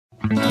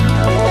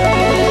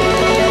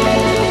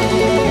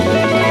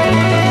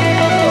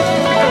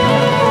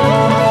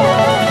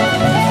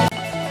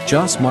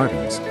Jos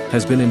Martins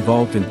has been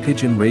involved in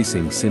pigeon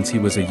racing since he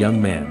was a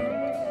young man.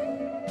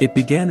 It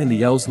began in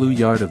the Elslo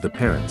yard of the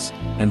parents,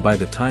 and by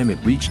the time it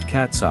reached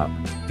Katsop,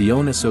 the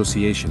own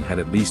association had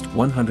at least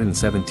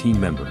 117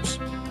 members.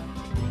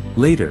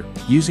 Later,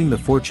 using the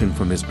fortune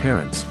from his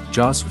parents,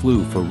 Jos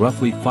flew for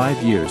roughly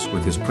 5 years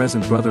with his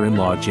present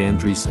brother-in-law Jan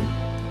Driesen.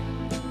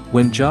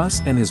 When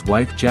Jos and his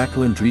wife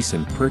Jacqueline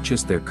Driesen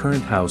purchased their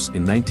current house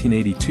in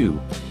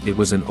 1982, it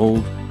was an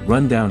old,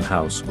 run-down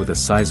house with a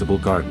sizable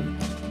garden.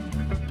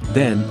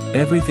 Then,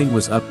 everything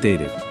was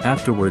updated,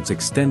 afterwards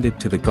extended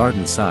to the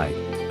garden side,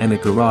 and a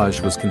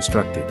garage was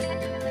constructed.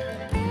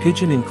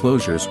 Pigeon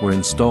enclosures were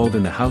installed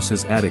in the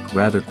house's attic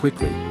rather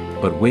quickly,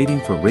 but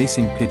waiting for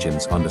racing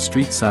pigeons on the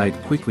street side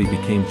quickly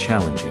became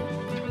challenging.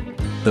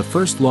 The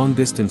first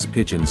long-distance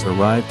pigeons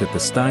arrived at the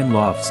Stein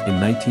lofts in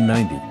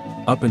 1990.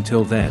 Up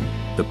until then,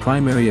 the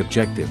primary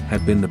objective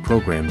had been the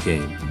program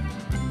game.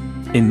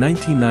 In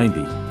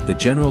 1990, the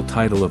general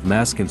title of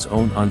Maskin's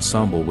own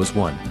ensemble was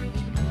won.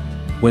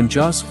 When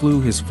Jos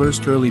flew his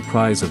first early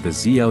prize of the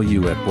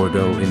ZLU at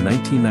Bordeaux in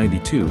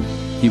 1992,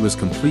 he was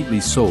completely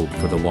sold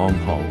for the long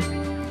haul.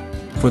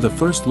 For the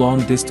first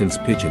long-distance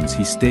pigeons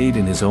he stayed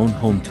in his own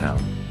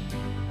hometown.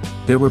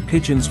 There were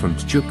pigeons from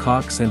Stu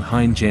Cox and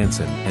Hein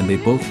Jansen, and they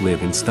both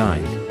live in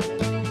Stein.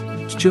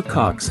 Stu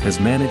Cox has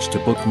managed to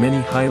book many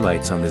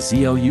highlights on the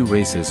ZLU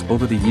races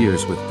over the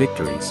years with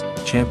victories,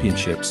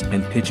 championships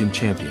and pigeon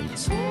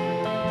champions.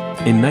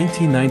 In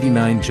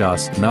 1999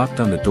 Jos knocked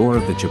on the door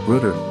of the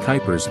Gibraltar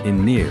Kuipers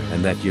in Neer,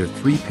 and that year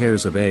 3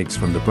 pairs of eggs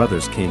from the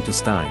brothers came to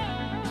Stein.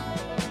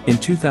 In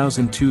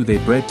 2002 they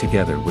bred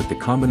together with the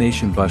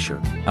combination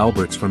Busher,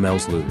 Alberts from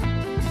Elslo.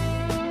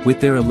 With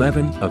their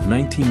 11 of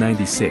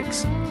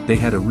 1996, they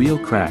had a real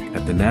crack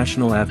at the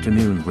national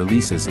afternoon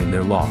releases in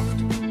their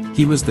loft.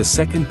 He was the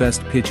second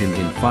best pigeon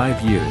in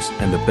 5 years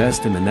and the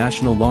best in the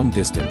national long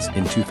distance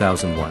in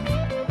 2001.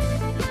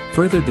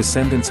 Further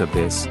descendants of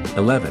this,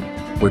 11,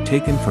 were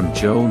taken from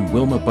Joe and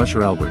Wilma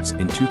Busher Alberts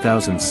in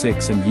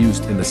 2006 and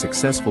used in the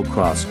successful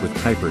cross with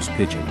Kuipers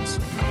pigeons.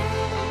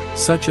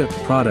 Such a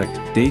product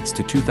dates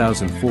to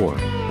 2004,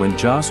 when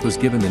Jos was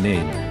given the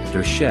name,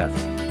 Der Chef,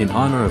 in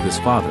honor of his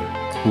father,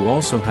 who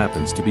also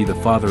happens to be the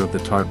father of the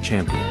TARP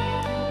champion.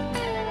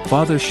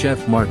 Father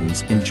Chef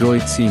Martens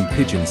enjoyed seeing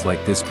pigeons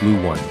like this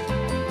blue one.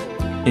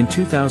 In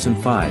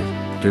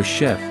 2005, Der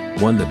Chef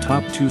won the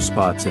top 2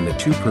 spots in the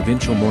 2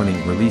 provincial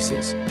morning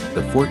releases,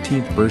 the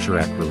 14th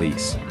Bergerac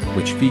release,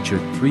 which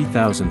featured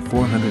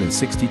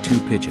 3,462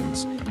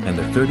 pigeons, and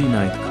the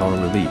 39th Call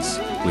release,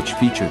 which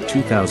featured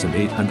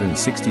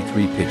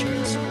 2,863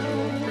 pigeons.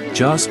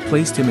 Jos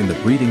placed him in the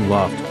breeding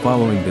loft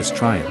following this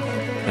triumph,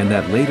 and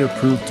that later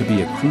proved to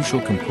be a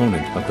crucial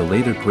component of the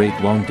later great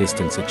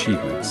long-distance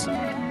achievements.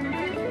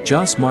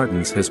 Jos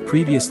Martins has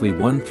previously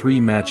won 3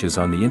 matches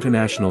on the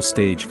international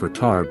stage for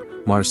Tarbes,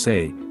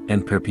 Marseille,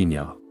 and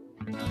Perpignan.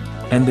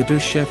 And the Der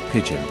Chef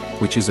pigeon,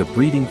 which is a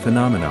breeding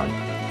phenomenon,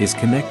 is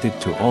connected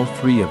to all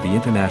 3 of the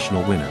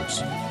international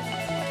winners.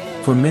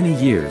 For many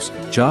years,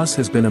 Jos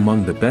has been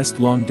among the best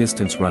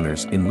long-distance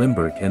runners in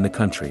Limburg and the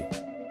country.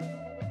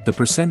 The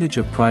percentage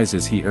of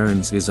prizes he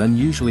earns is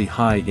unusually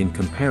high in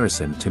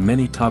comparison to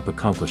many top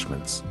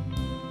accomplishments.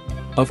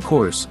 Of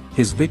course,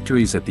 his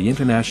victories at the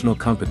international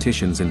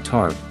competitions in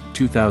Tarbes,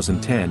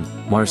 2010,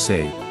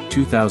 Marseille,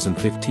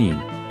 2015,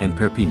 and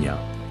Perpignan,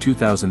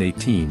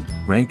 2018,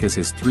 rank as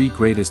his 3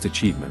 greatest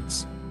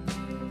achievements.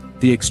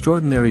 The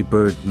extraordinary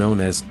bird known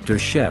as Der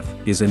Chef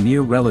is a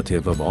near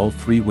relative of all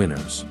 3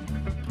 winners.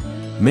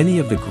 Many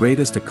of the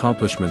greatest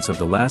accomplishments of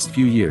the last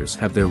few years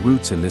have their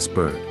roots in this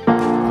bird.